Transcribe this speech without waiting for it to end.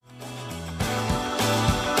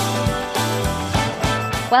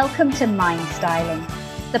Welcome to Mind Styling,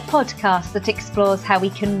 the podcast that explores how we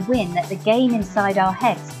can win at the game inside our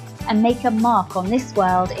heads and make a mark on this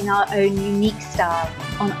world in our own unique style,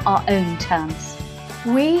 on our own terms.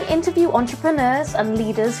 We interview entrepreneurs and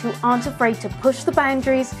leaders who aren't afraid to push the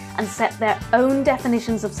boundaries and set their own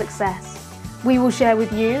definitions of success. We will share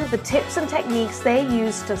with you the tips and techniques they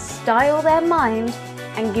use to style their mind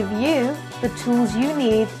and give you the tools you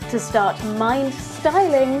need to start mind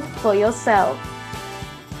styling for yourself.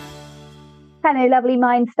 Hello, lovely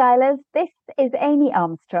Mind Stylers. This is Amy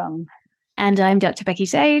Armstrong. And I'm Dr. Becky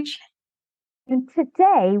Sage. And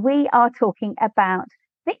today we are talking about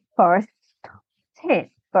Vic Forrest's top tip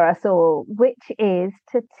for us all, which is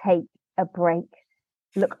to take a break.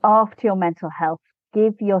 Look after your mental health.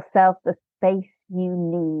 Give yourself the space you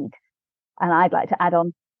need. And I'd like to add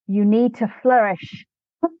on, you need to flourish.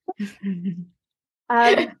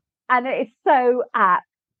 And it's so apt,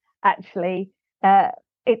 actually.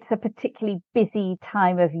 It's a particularly busy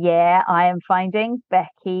time of year, I am finding.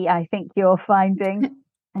 Becky, I think you're finding.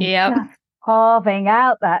 Yeah. Just carving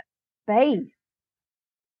out that space,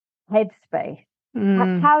 headspace.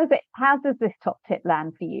 How does this top tip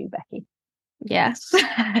land for you, Becky? Yes.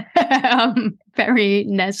 Very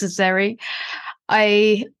necessary.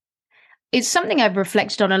 It's something I've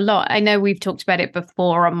reflected on a lot. I know we've talked about it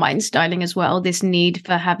before on Mind Styling as well, this need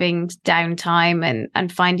for having downtime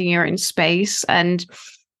and finding your own space. And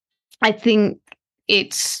I think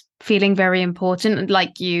it's feeling very important.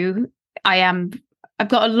 Like you, I've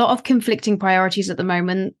got a lot of conflicting priorities at the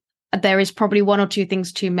moment. There is probably one or two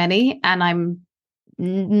things too many, and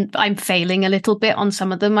I'm failing a little bit on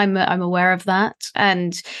some of them. I'm aware of that.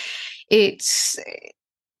 And if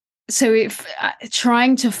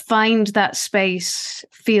trying to find that space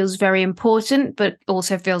feels very important, but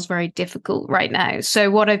also feels very difficult right now. So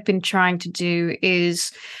what I've been trying to do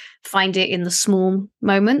is find it in the small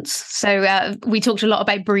moments. So we talked a lot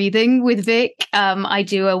about breathing with Vic. I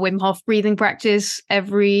do a Wim Hof breathing practice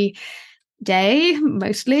every day,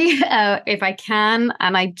 mostly, if I can.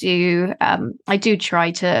 And I do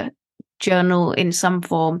try to journal in some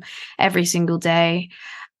form every single day.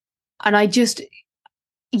 And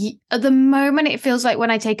at the moment, it feels like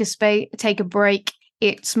when I take a break,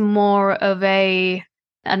 it's more of a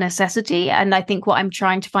necessity. And I think what I'm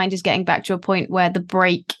trying to find is getting back to a point where the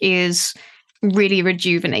break is really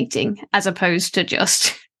rejuvenating as opposed to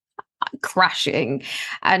just crashing.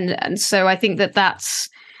 And so I think that's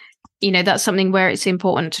something where it's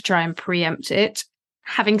important to try and preempt it.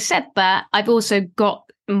 Having said that, I've also got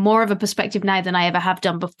more of a perspective now than I ever have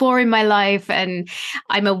done before in my life. And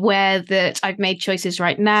I'm aware that I've made choices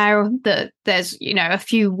right now that there's, a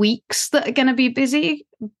few weeks that are going to be busy,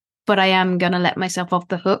 but I am going to let myself off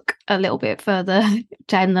the hook a little bit further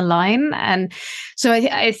down the line. And so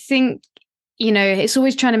I think, it's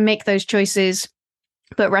always trying to make those choices,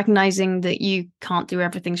 but recognizing that you can't do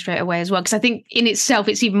everything straight away as well. Because I think in itself,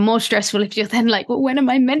 it's even more stressful if you're then like, well, when am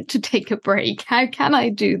I meant to take a break? How can I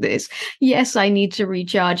do this? Yes, I need to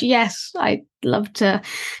recharge. Yes, I'd love to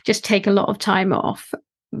just take a lot of time off.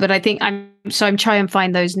 But I think I'm trying and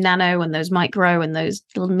find those nano and those micro and those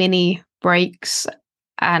little mini breaks.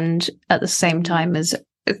 And at the same time as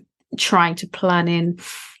trying to plan in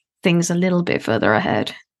things a little bit further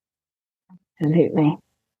ahead. Absolutely.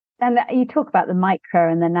 And you talk about the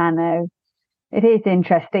micro and the nano. It is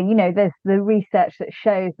interesting. There's the research that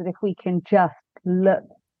shows that if we can just look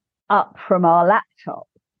up from our laptop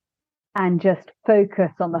and just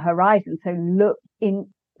focus on the horizon, so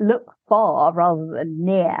look far rather than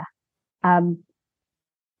near,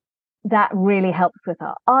 that really helps with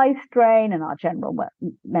our eye strain and our general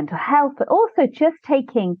mental health, but also just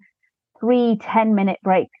taking 3 10-minute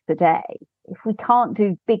breaks a day. If we can't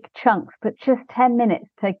do big chunks, but just 10 minutes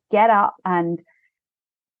to get up and,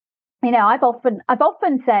 I've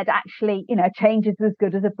often said, actually, change is as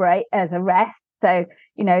good as a rest. So,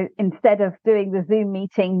 instead of doing the Zoom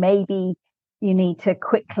meeting, maybe you need to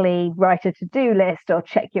quickly write a to-do list or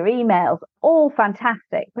check your emails. All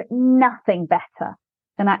fantastic, but nothing better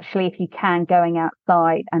than actually, if you can, going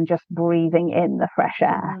outside and just breathing in the fresh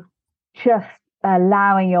air. Just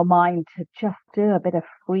allowing your mind to just do a bit of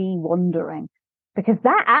free wandering, because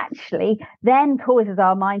that actually then causes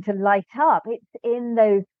our mind to light up. It's in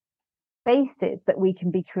those spaces that we can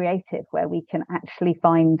be creative, where we can actually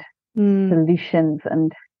find solutions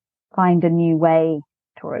and find a new way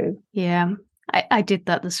through. Yeah, I did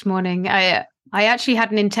that this morning. I actually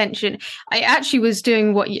had an intention. I actually was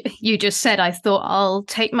doing what you just said. I thought I'll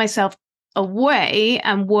take myself away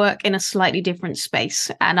and work in a slightly different space,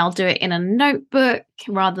 and I'll do it in a notebook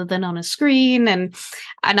rather than on a screen. And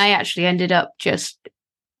I actually ended up just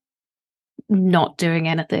not doing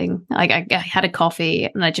anything. Like I had a coffee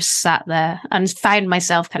and I just sat there and found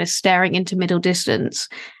myself kind of staring into middle distance,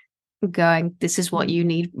 going, this is what you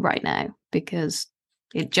need right now, because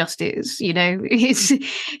it just is, it's,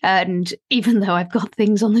 and even though I've got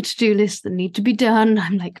things on the to-do list that need to be done,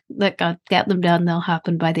 I'm like, look, I'll get them done. They'll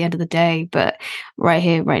happen by the end of the day. But right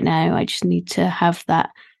here, right now, I just need to have that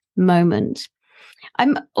moment.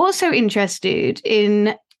 I'm also interested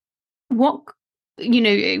in what,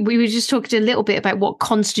 we were just talking a little bit about what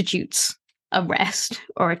constitutes a rest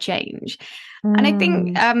or a change. And I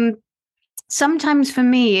think sometimes for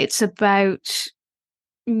me, it's about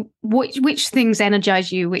which things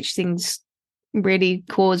energize you, which things really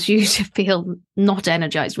cause you to feel not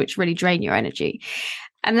energized, which really drain your energy.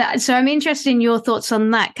 And so I'm interested in your thoughts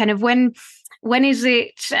on that. Kind of when is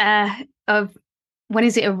it when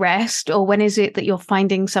is it a rest, or when is it that you're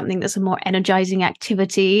finding something that's a more energizing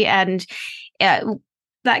activity, and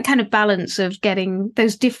that kind of balance of getting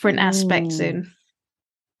those different aspects in.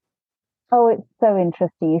 Oh, it's so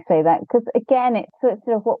interesting you say that, because again, it's sort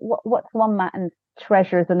of what's one man's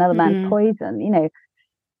treasure is another man's poison.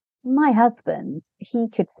 My husband, he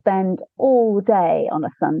could spend all day on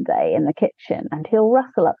a Sunday in the kitchen, and he'll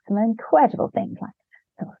rustle up some incredible things like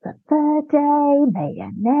salsa verde,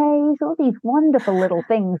 mayonnaise, all these wonderful little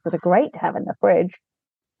things that are great to have in the fridge.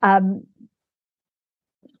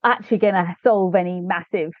 Actually going to solve any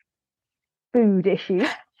massive food issues.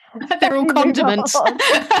 They're all condiments.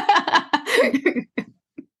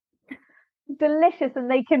 Delicious, and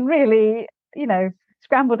they can really,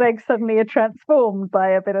 scrambled eggs suddenly are transformed by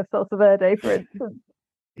a bit of salsa verde, for instance.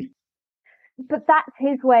 But that's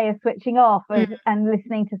his way of switching off and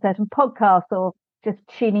listening to certain podcasts or just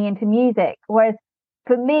tuning into music. Whereas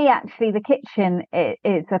for me, actually, the kitchen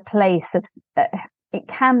is a place of, it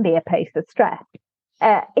can be a place of stress.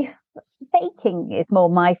 If baking is more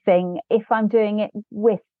my thing, if I'm doing it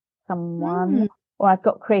with someone or I've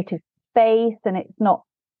got creative space and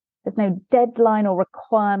there's no deadline or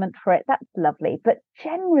requirement for it, that's lovely. But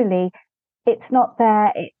generally, it's not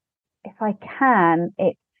there. If I can,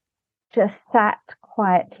 it's just sat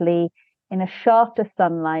quietly in a shaft of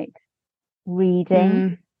sunlight,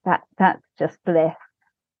 reading. That's just bliss.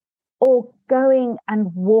 Or going and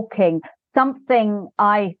walking. Something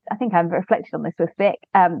I think I've reflected on this with Vic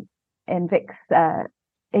in Vic's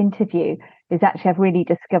interview is actually I've really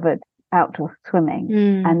discovered outdoor swimming,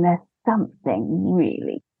 and there's something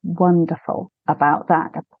really wonderful about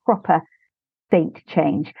that, a proper state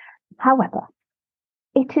change. However,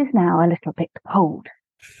 it is now a little bit cold,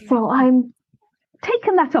 so I'm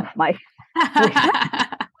taking that off my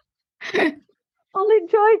I'll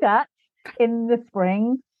enjoy that in the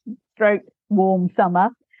spring stroke warm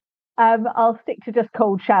summer. I'll stick to just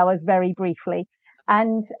cold showers very briefly,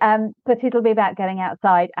 and but it'll be about getting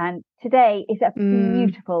outside. And today is a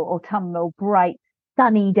beautiful autumnal, bright,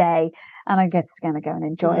 sunny day, and I'm just going to go and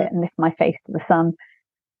enjoy it and lift my face to the sun.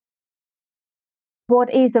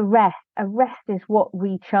 What is a rest? A rest is what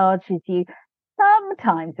recharges you.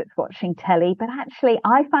 Sometimes it's watching telly, but actually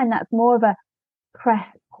I find that's more of a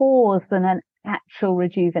pause than an actual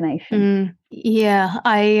rejuvenation. Yeah,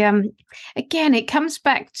 I again, it comes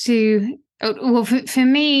back to, well, for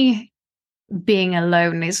me, being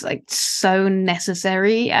alone is like so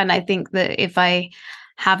necessary, and I think that if I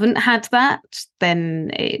haven't had that,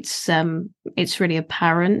 then it's really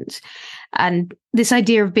apparent. And this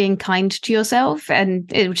idea of being kind to yourself,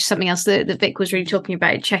 and which is something else that Vic was really talking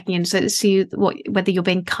about, checking in to see whether you're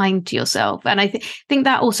being kind to yourself. And I think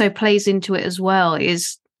that also plays into it as well,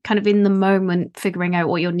 is kind of in the moment figuring out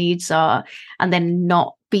what your needs are, and then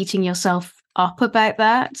not beating yourself up about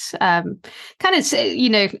that. Kind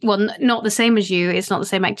of, well, not the same as you, it's not the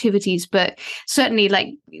same activities, but certainly like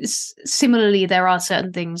similarly, there are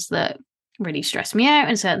certain things that really stress me out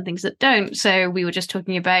and certain things that don't. So we were just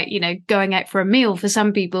talking about, going out for a meal for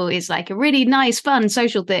some people is like a really nice, fun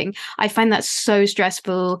social thing. I find that so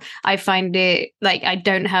stressful. I find it like I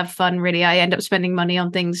don't have fun really. I end up spending money on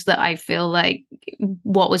things that I feel like,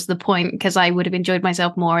 what was the point? Because I would have enjoyed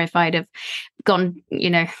myself more if I'd have gone to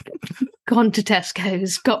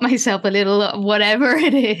Tesco's, got myself a little whatever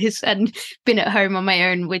it is, and been at home on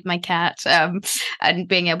my own with my cat, and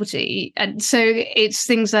being able to eat. And so it's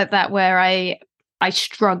things like that where I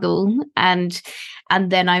struggle, and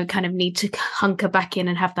then I kind of need to hunker back in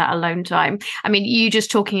and have that alone time. I mean, you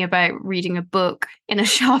just talking about reading a book in a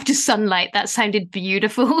shaft of sunlight, that sounded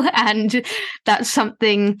beautiful, and that's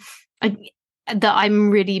something that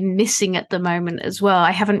I'm really missing at the moment as well.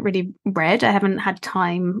 I haven't really read. I haven't had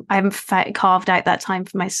time. I haven't carved out that time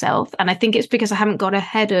for myself. And I think it's because I haven't got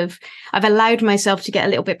ahead of, I've allowed myself to get a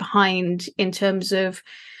little bit behind in terms of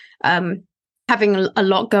having a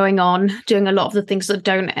lot going on, doing a lot of the things that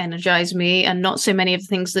don't energize me and not so many of the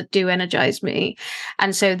things that do energize me.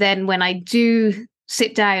 And so then when I do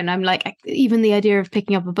sit down, I'm like, even the idea of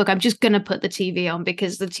picking up a book, I'm just going to put the TV on,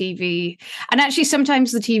 because the TV, and actually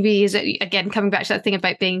sometimes the TV is, again, coming back to that thing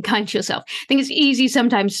about being kind to yourself. I think it's easy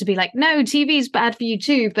sometimes to be like, no, TV is bad for you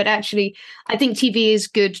too. But actually, I think TV is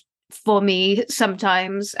good for me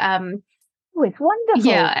sometimes. Oh, it's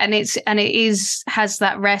wonderful. Yeah, and it has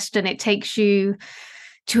that rest, and it takes you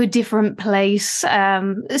to a different place.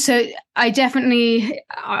 So I definitely,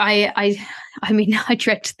 I mean, I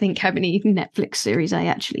dread to think how many Netflix series I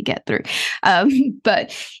actually get through.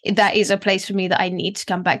 But that is a place for me that I need to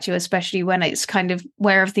come back to, especially when it's kind of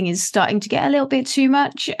where everything is starting to get a little bit too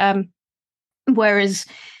much. Whereas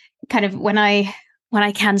kind of when I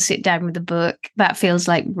can sit down with a book, that feels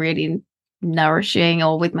like really nourishing,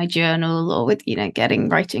 or with my journal, or with, getting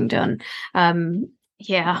writing done.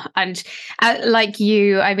 Yeah. And like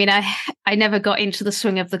you, I mean, I never got into the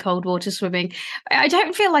swing of the cold water swimming. I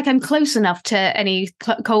don't feel like I'm close enough to any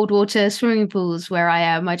cold water swimming pools where I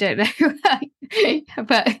am. I don't know.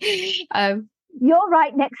 But you're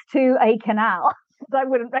right next to a canal. So I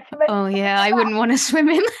wouldn't recommend. Oh yeah, I wouldn't want to swim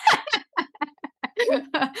in.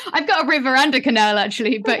 I've got a river and a canal,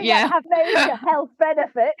 actually, but yeah. Have no health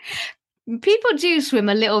benefit. People do swim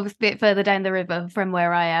a little bit further down the river from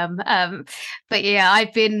where I am. But yeah,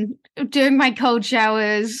 I've been doing my cold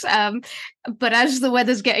showers. But as the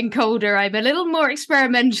weather's getting colder, I'm a little more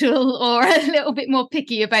experimental, or a little bit more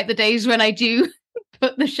picky about the days when I do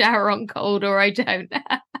put the shower on cold or I don't.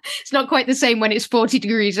 It's not quite the same when it's 40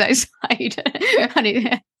 degrees outside.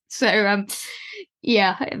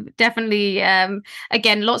 Yeah, definitely.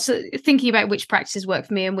 Again, lots of thinking about which practices work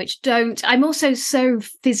for me and which don't. I'm also so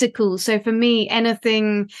physical. So for me,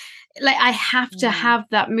 anything, like, I have to have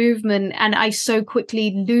that movement, and I so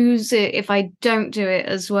quickly lose it if I don't do it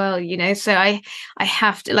as well, So I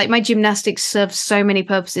have to, like, my gymnastics serves so many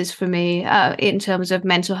purposes for me, in terms of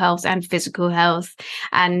mental health and physical health,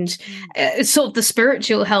 and sort of the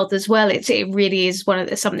spiritual health as well. It really is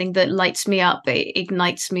something that lights me up, it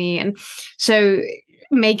ignites me, and so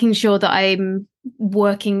making sure that I'm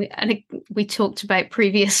working, and we talked about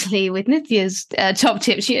previously with Nithya's top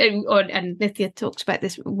tips, and Nithya talked about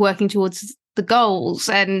this, working towards the goals,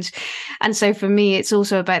 and so for me it's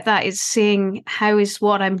also about that, is seeing how is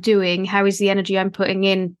what I'm doing, how is the energy I'm putting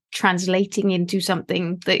in translating into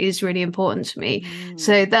something that is really important to me.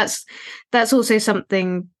 So that's also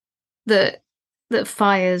something that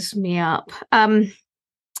fires me up.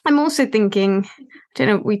 I'm also thinking, I don't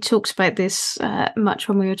know, we talked about this much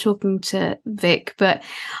when we were talking to Vic, but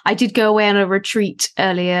I did go away on a retreat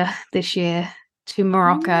earlier this year to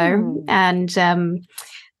Morocco, and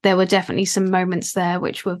there were definitely some moments there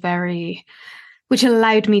which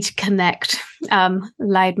allowed me to connect,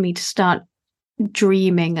 allowed me to start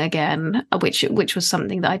dreaming again, which was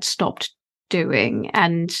something that I'd stopped doing,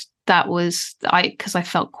 and that was because I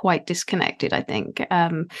felt quite disconnected, I think.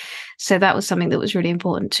 So that was something that was really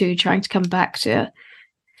important too, trying to come back to,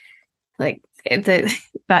 like,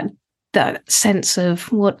 that sense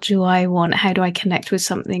of, what do I want? How do I connect with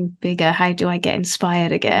something bigger? How do I get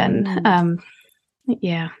inspired again?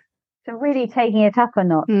 Yeah. So really taking it up a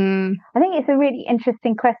notch. I think it's a really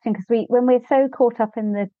interesting question, because when we're so caught up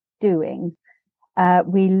in the doing,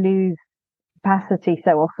 we lose capacity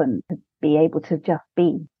so often to be able to just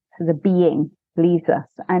be. So the being leaves us.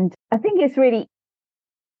 And I think it's really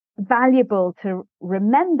valuable to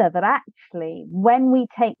remember that actually when we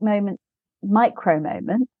take micro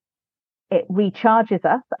moments, it recharges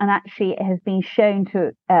us, and actually it has been shown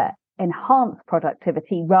to enhance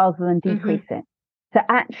productivity rather than decrease it. So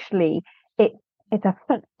actually it's a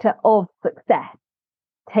factor of success,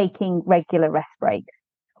 taking regular rest breaks,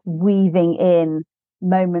 weaving in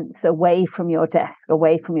moments away from your desk,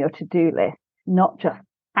 away from your to-do list, not just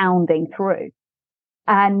pounding through.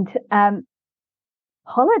 And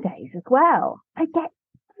holidays as well. I get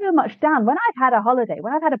so much done when I've had a holiday,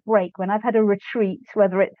 when I've had a break, when I've had a retreat,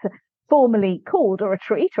 whether it's formally called a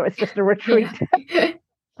retreat or it's just a retreat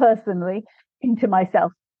personally into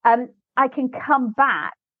myself. I can come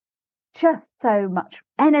back just so much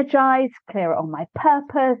energized, clearer on my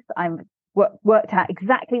purpose. I'm worked out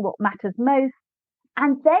exactly what matters most.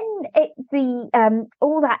 And then it's the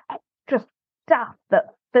all that extra stuff that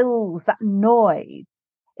fills that noise.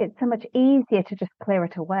 It's so much easier to just clear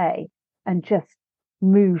it away and just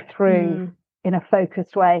move through in a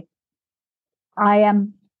focused way. I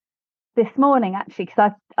am this morning, actually,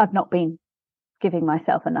 because I've not been giving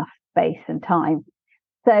myself enough space and time.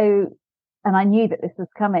 So, and I knew that this was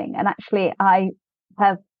coming. And actually, I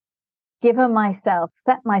have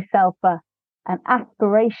set myself a an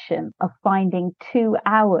aspiration of finding 2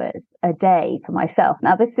 hours a day for myself.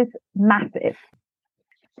 Now, this is massive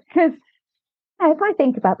because if I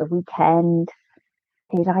think about the weekend,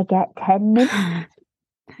 did I get 10 minutes?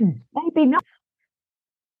 Maybe not.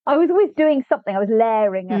 I was always doing something. I was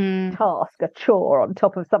layering a task, a chore on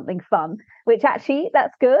top of something fun, which actually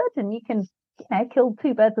that's good. And you can, kill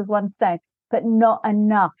two birds with one stone, but not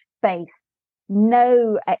enough space.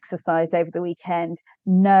 No exercise over the weekend,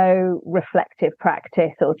 no reflective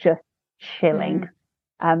practice or just chilling.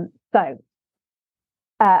 So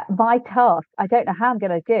my task, I don't know how I'm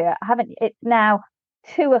going to do it. It's now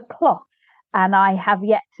 2:00 and I have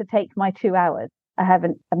yet to take my 2 hours.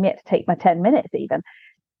 I'm yet to take my 10 minutes even.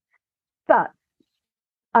 But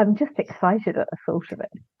I'm just excited at the thought of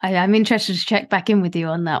it. I'm interested to check back in with you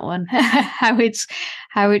on that one. how it's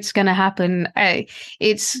going to happen.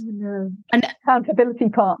 It's an accountability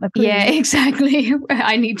partner. Please. Yeah, exactly.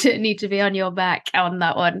 I need to be on your back on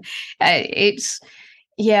that one. It's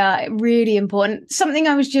really important. Something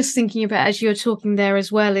I was just thinking about as you're talking there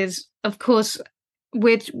as well is, of course,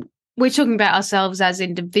 we're talking about ourselves as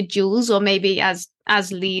individuals or maybe as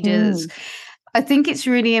leaders. I think it's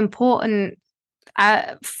really important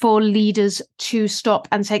for leaders to stop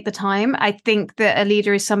and take the time. I think that a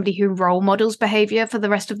leader is somebody who role models behavior for the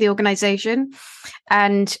rest of the organization.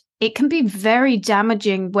 And it can be very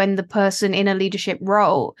damaging when the person in a leadership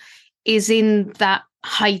role is in that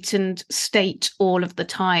heightened state all of the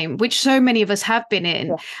time, which so many of us have been in.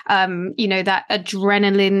 That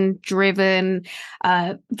adrenaline driven,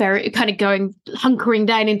 very kind of hunkering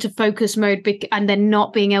down into focus mode and then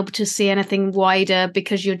not being able to see anything wider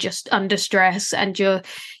because you're just under stress and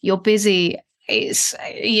you're busy.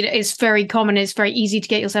 It's very common. It's very easy to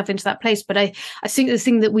get yourself into that place. But I think the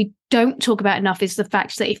thing that we don't talk about enough is the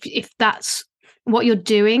fact that if that's what you're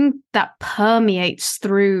doing, that permeates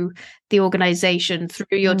through the organization,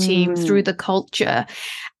 through your team, through the culture.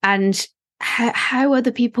 And how are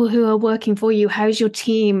the people who are working for you, how's your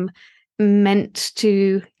team meant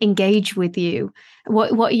to engage with you?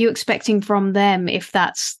 What are you expecting from them if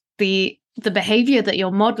that's the behavior that you're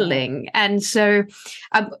modeling? And so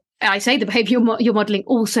I say the behavior you're modeling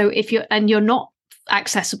also if you're not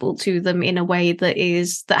accessible to them in a way that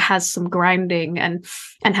has some grounding and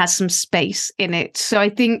has some space in it. So I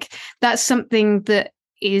think that's something that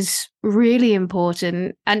is really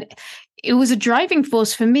important. And it was a driving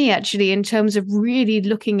force for me, actually, in terms of really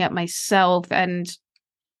looking at myself and,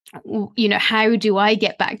 how do I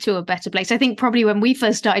get back to a better place? I think probably when we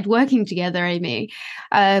first started working together, Amy,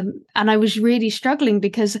 and I was really struggling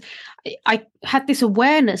because I had this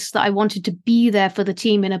awareness that I wanted to be there for the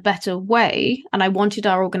team in a better way. And I wanted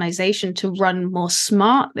our organization to run more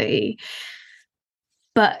smartly.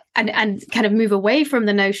 But and kind of move away from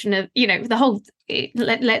the notion of, the whole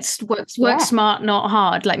let's work smart, not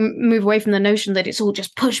hard, like move away from the notion that it's all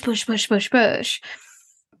just push.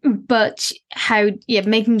 But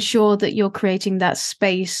making sure that you're creating that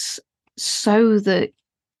space so that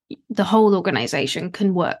the whole organization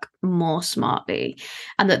can work more smartly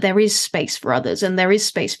and that there is space for others and there is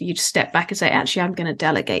space for you to step back and say, actually, I'm going to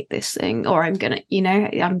delegate this thing, or I'm going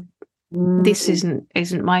to, this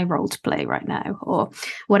isn't my role to play right now, or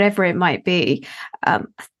whatever it might be. I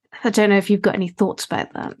don't know if you've got any thoughts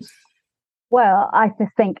about that. Well, I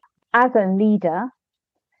just think as a leader,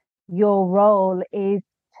 your role is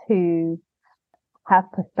to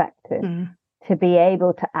have perspective, to be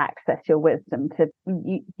able to access your wisdom.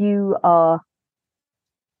 You are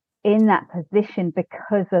in that position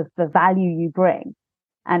because of the value you bring.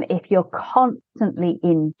 And if you're constantly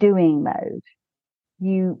in doing mode,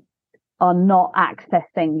 you are not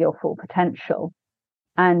accessing your full potential.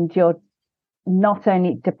 And you're not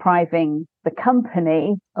only depriving the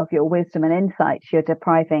company of your wisdom and insights, you're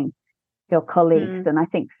depriving your colleagues. And I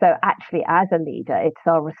think so actually as a leader, it's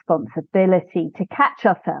our responsibility to catch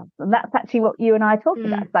ourselves. And that's actually what you and I talked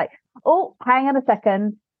about. It's like, oh, hang on a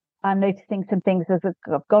second. I'm noticing some things as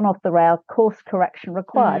I've gone off the rails, course correction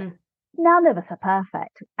required. None of us are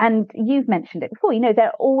perfect. And you've mentioned it before, there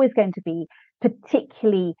are always going to be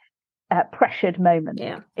particularly pressured moments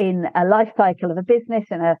in a life cycle of a business,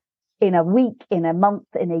 in a week, in a month,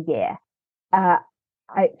 in a year.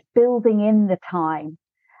 It's building in the time,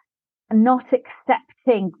 not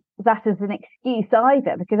accepting that as an excuse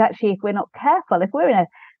either, because actually if we're not careful, if we're in a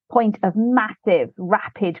point of massive,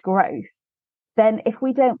 rapid growth, then if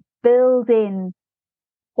we don't build in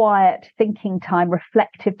quiet thinking time,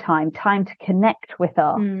 reflective time to connect with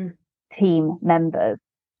our team members,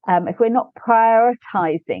 if we're not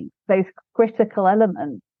prioritizing those critical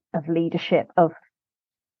elements of leadership, of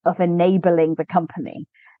enabling the company,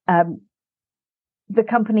 the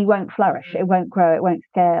company won't flourish. It won't grow. It won't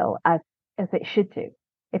scale as it should do.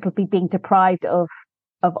 It'll be being deprived of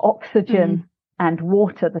oxygen and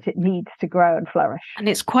water that it needs to grow and flourish. And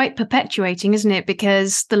it's quite perpetuating, isn't it?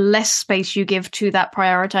 Because the less space you give to that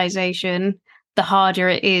prioritization, the harder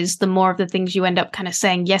it is, the more of the things you end up kind of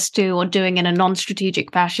saying yes to or doing in a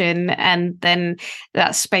non-strategic fashion. And then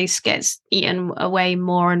that space gets eaten away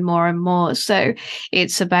more and more and more. So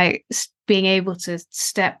it's about being able to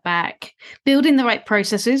step back, building the right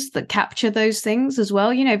processes that capture those things as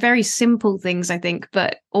well. You know, very simple things, I think,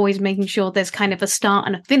 but always making sure there's kind of a start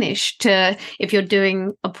and a finish to, if you're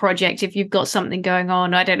doing a project, if you've got something going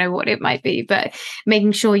on, I don't know what it might be, but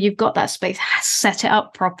making sure you've got that space, set it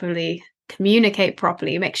up properly, communicate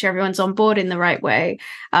properly, make sure everyone's on board in the right way,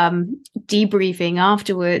 debriefing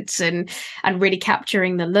afterwards and really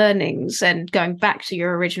capturing the learnings and going back to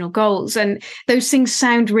your original goals. And those things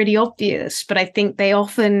sound really obvious, but I think they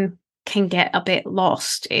often can get a bit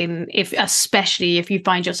lost especially if you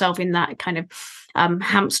find yourself in that kind of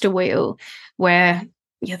hamster wheel where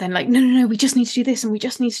you're then like, no, we just need to do this and we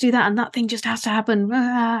just need to do that and that thing just has to happen.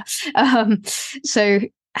 So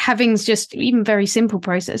having just even very simple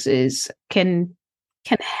processes can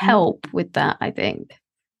help with that, I think.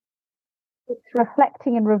 It's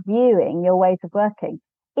reflecting and reviewing your ways of working.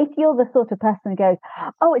 If you're the sort of person who goes,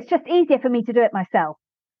 oh, it's just easier for me to do it myself,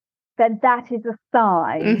 then that is a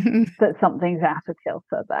sign that something's out of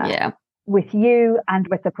kilter there. Yeah. With you and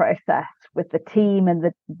with the process, with the team and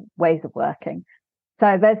the ways of working.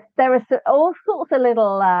 So there are all sorts of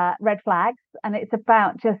little red flags, and it's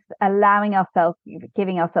about just allowing ourselves,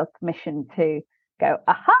 giving ourselves permission to go,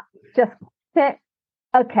 just sit.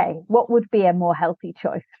 Okay, what would be a more healthy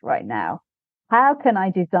choice right now? How can I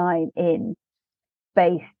design in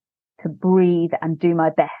space to breathe and do my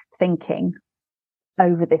best thinking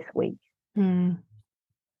over this week? So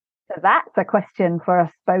that's a question for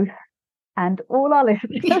us both and all our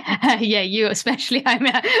listeners. Yeah, you especially.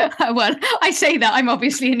 Well, I say that I'm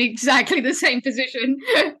obviously in exactly the same position,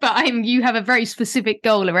 but you have a very specific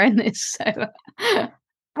goal around this. So I'm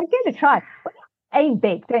going to try. Aim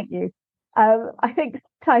big, don't you? I think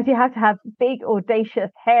sometimes you have to have big, audacious,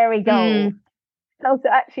 hairy goals to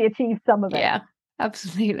actually achieve some of it. Yeah,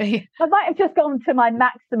 absolutely. I might have just gone to my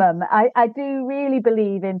maximum. I do really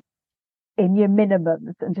believe in your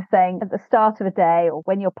minimums and just saying at the start of a day or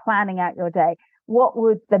when you're planning out your day, what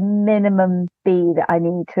would the minimum be that I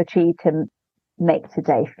need to achieve to make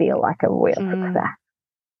today feel like a real success?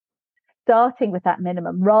 Starting with that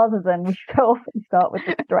minimum rather than we so often start with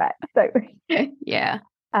the stretch. So yeah.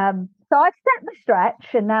 So I've set the stretch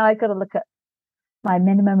and now I've got to look at my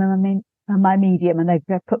minimum and my medium and I've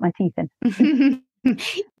got to put my teeth in.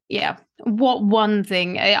 Yeah. What one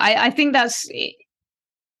thing? I think that's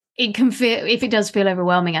it can feel, if it does feel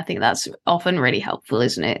overwhelming, I think that's often really helpful,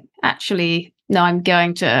 isn't it? Actually, no, I'm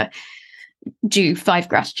going to do 5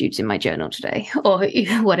 gratitudes in my journal today, or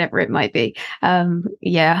whatever it might be. That's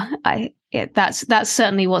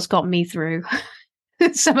certainly what's got me through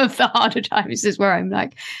some of the harder times, is where I'm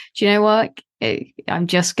like, do you know what? I'm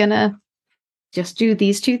just gonna do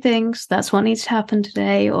these 2 things. That's what needs to happen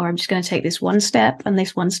today, or I'm just going to take this one step, and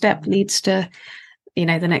this one step leads to, the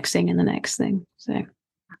next thing and the next thing. So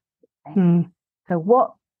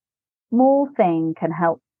what small thing can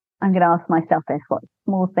help? I'm going to ask myself this: what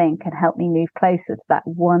small thing can help me move closer to that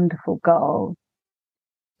wonderful goal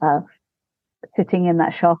of sitting in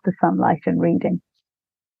that sharper sunlight and reading?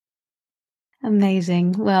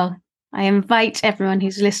 Amazing. Well, I invite everyone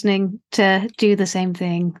who's listening to do the same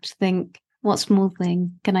thing, to think, what small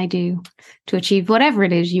thing can I do to achieve whatever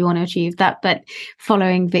it is you want to achieve? That, but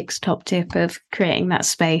following Vic's top tip of creating that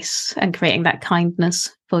space and creating that kindness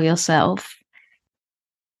for yourself.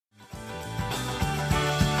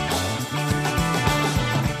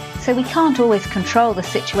 So we can't always control the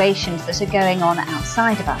situations that are going on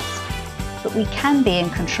outside of us, but we can be in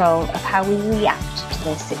control of how we react to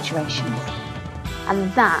those situations.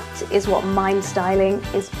 And that is what mind styling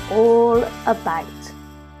is all about.